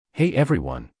Hey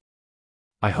everyone.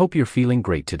 I hope you're feeling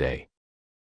great today.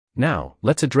 Now,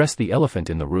 let's address the elephant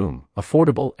in the room: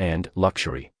 affordable and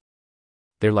luxury.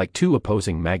 They're like two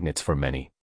opposing magnets for many.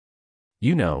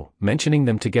 You know, mentioning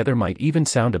them together might even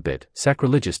sound a bit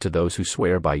sacrilegious to those who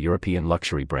swear by European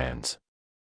luxury brands.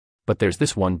 But there's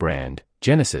this one brand,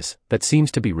 Genesis, that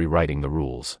seems to be rewriting the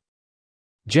rules.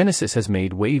 Genesis has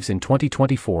made waves in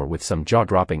 2024 with some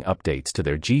jaw-dropping updates to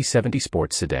their G70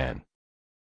 sports sedan.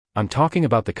 I'm talking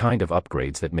about the kind of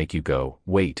upgrades that make you go,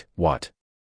 wait, what?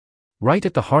 Right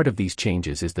at the heart of these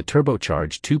changes is the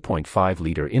turbocharged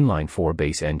 2.5-liter inline-4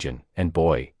 base engine, and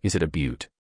boy, is it a beaut.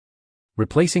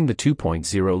 Replacing the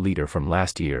 2.0-liter from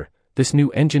last year, this new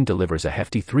engine delivers a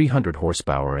hefty 300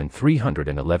 horsepower and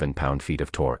 311 pound-feet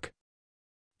of torque.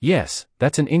 Yes,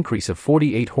 that's an increase of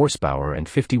 48 horsepower and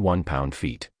 51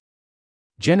 pound-feet.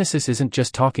 Genesis isn't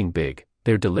just talking big,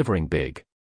 they're delivering big.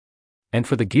 And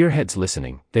for the gearheads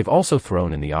listening, they've also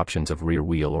thrown in the options of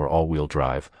rear-wheel or all-wheel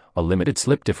drive, a limited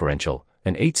slip differential,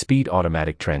 an 8-speed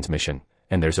automatic transmission,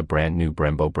 and there's a brand new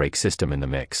Brembo brake system in the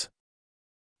mix.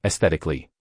 Aesthetically,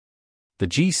 the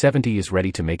G70 is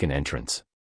ready to make an entrance.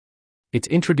 It's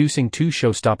introducing two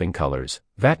show-stopping colors,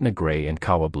 Vatna Gray and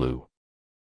Kawa Blue.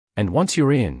 And once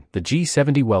you're in, the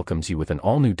G70 welcomes you with an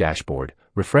all-new dashboard,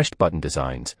 refreshed button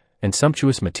designs, and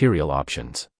sumptuous material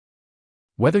options.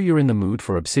 Whether you're in the mood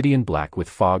for obsidian black with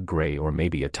fog gray or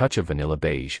maybe a touch of vanilla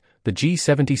beige, the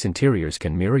G70's interiors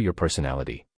can mirror your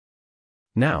personality.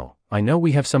 Now, I know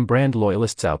we have some brand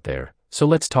loyalists out there, so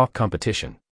let's talk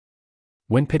competition.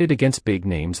 When pitted against big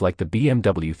names like the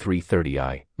BMW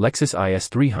 330i, Lexus IS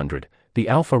 300, the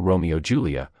Alfa Romeo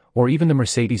Giulia, or even the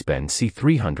Mercedes-Benz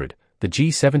C300, the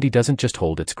G70 doesn't just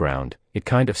hold its ground, it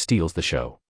kind of steals the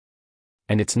show.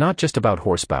 And it's not just about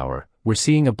horsepower, we're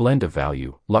seeing a blend of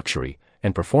value, luxury,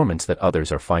 and performance that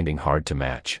others are finding hard to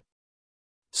match.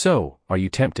 So, are you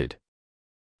tempted?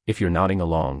 If you're nodding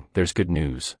along, there's good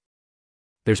news.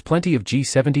 There's plenty of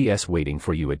G70s waiting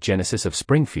for you at Genesis of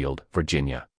Springfield,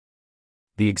 Virginia.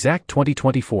 The exact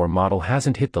 2024 model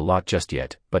hasn't hit the lot just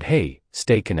yet, but hey,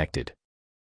 stay connected.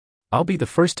 I'll be the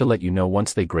first to let you know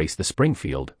once they grace the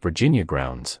Springfield, Virginia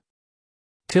grounds.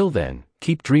 Till then,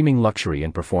 keep dreaming luxury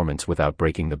and performance without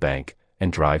breaking the bank,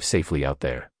 and drive safely out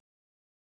there.